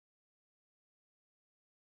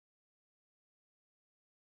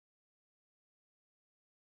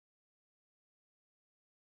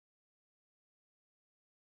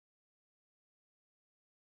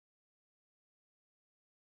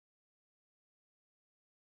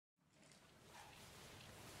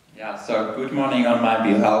Yeah, so good morning on my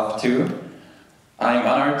behalf too. I'm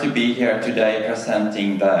honored to be here today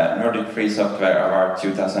presenting the Nordic Free Software Award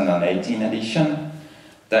 2018 edition.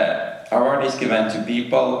 The award is given to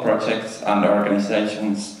people, projects and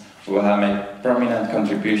organizations who have made prominent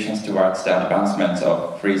contributions towards the advancement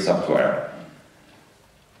of free software.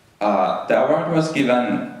 The award was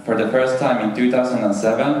given for the first time in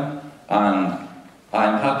 2007, and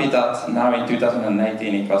I'm happy that now in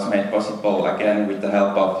 2018 it was made possible again with the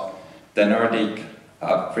help of the Nordic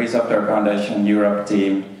Free Software Foundation Europe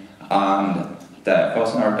team and the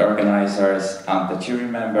foss-north organizers and the jury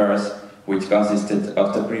members, which consisted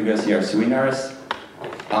of the previous year's winners,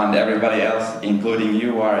 and everybody else, including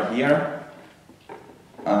you, are here.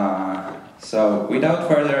 So without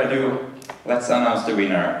further ado, let's announce the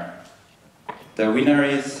winner. The winner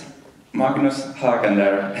is Magnus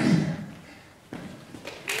Hagender.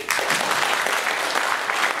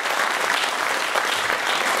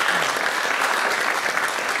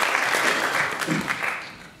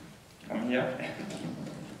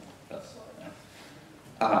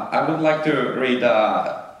 I would like to read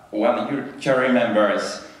one jury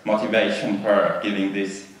member's motivation for giving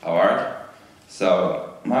this award.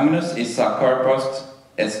 So, Magnus is a core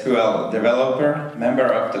PostgreSQL developer, member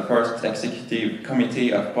of the first executive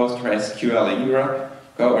committee of PostgreSQL Europe,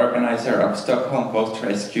 co-organizer of Stockholm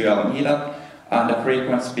PostgreSQL Meetup, and a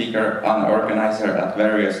frequent speaker and organizer at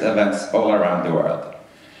various events all around the world.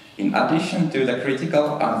 In addition to the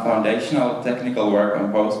critical and foundational technical work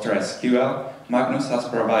on PostgreSQL, Magnus has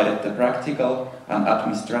provided the practical and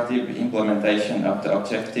administrative implementation of the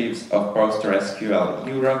objectives of PostgreSQL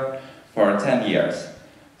Europe for 10 years.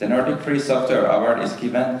 The Nordic Free Software Award is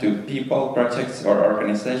given to people, projects or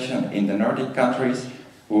organizations in the Nordic countries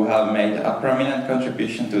who have made a prominent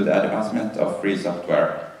contribution to the advancement of free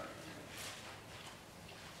software.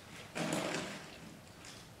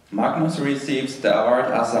 Magnus receives the award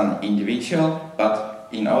as an individual, but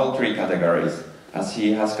in all three categories, as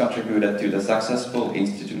he has contributed to the successful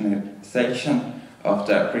institutionalization of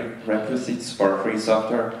the prerequisites for free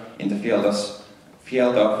software in the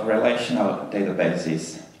field of relational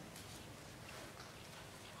databases.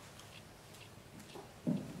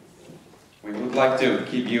 We would like to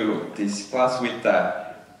give you this class with the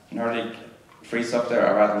Nordic Free Software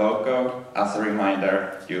Award logo as a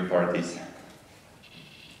reminder due for this.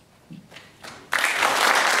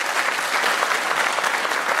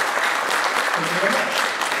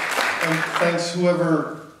 And thanks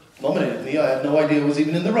whoever nominated me. I had no idea it was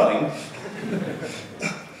even in the running.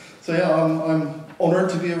 So yeah, I'm honored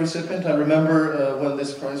to be a recipient. I remember when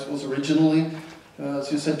this prize was originally,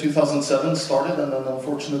 as you said, 2007 started, and then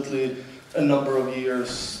unfortunately a number of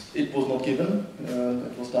years it was not given.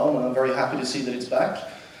 It was down, and I'm very happy to see that it's back.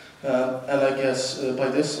 And I guess by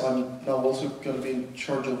this I'm now also going to be in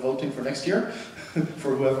charge of voting for next year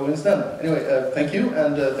for whoever wins then. Anyway, thank you,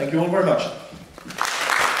 and thank you all very much.